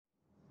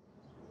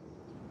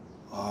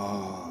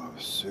Oh,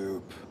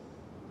 soup.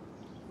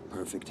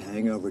 Perfect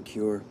hangover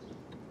cure.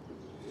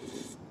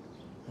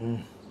 Your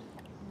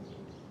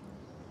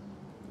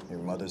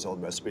mother's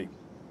old recipe?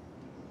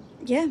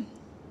 Yeah.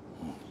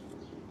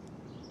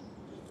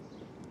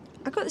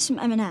 I got this from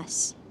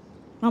M&S.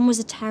 Mum was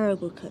a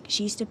terrible cook.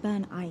 She used to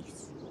burn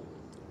ice.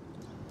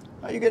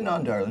 How you getting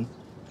on, darling?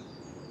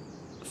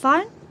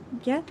 Fine.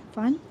 Yeah,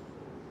 fine.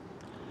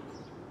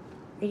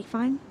 Really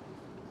fine.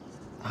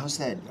 How's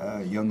that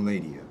young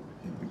lady,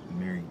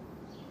 Mary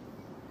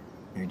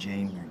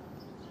Jane,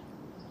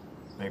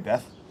 Mary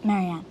Beth?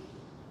 Marianne.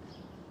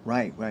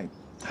 Right.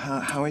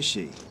 How is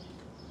she?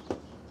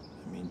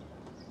 I mean,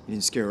 you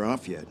didn't scare her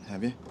off yet,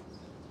 have you?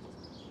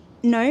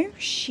 No,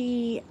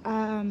 she's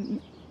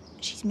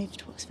moved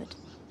to Oxford.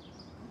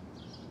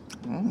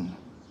 Oh.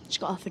 She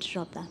got offered a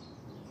job there.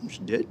 She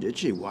did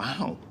she?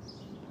 Wow.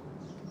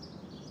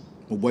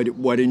 Well,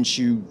 why didn't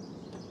you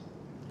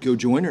go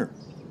join her?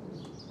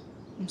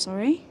 I'm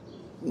sorry?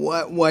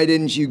 Why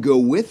didn't you go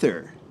with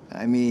her?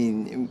 I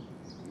mean,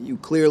 you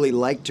clearly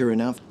liked her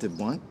enough to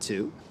want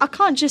to. I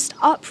can't just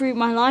uproot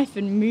my life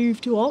and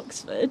move to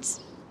Oxford.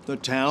 The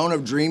town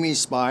of dreamy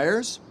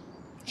spires?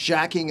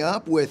 Shacking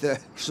up with a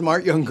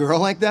smart young girl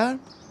like that?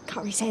 Can't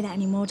really say that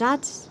anymore,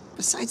 Dad.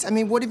 Besides, I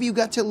mean, what have you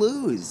got to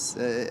lose?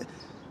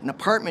 An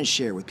apartment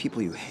share with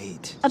people you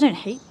hate. I don't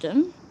hate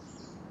them.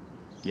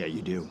 Yeah,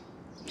 you do.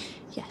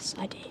 Yes,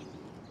 I do.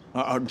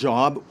 A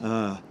job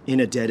in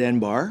a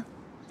dead-end bar?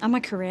 And my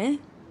career?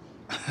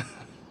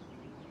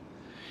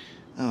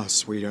 Oh,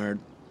 sweetheart.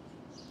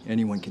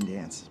 Anyone can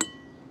dance.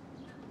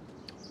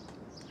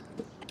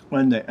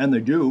 And they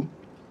do.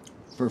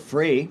 For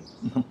free.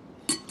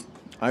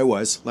 I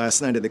was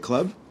last night at the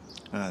club.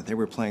 They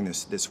were playing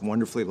this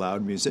wonderfully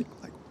loud music,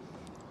 like.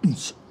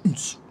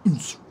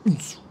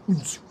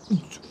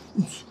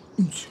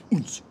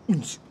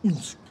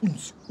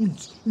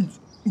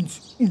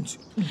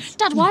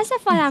 Dad, why is there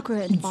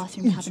Viagra in the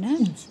bathroom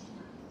cabinet?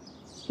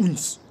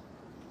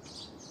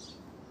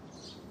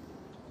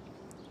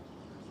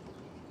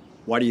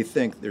 Why do you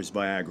think there's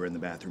Viagra in the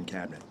bathroom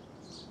cabinet?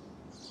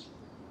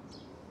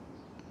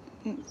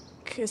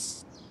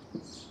 'Cause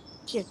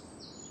you're...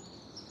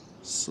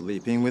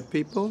 Sleeping with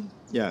people?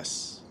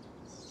 Yes.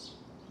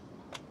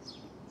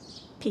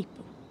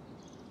 people.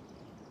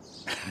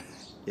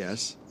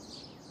 Yes.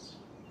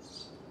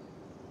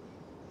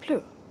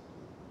 Plural.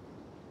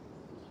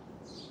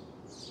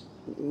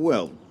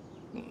 Well,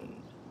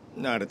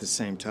 not at the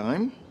same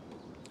time.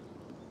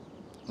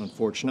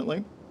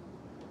 Unfortunately.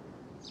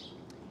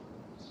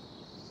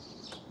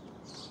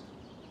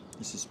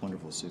 This is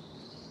wonderful soup.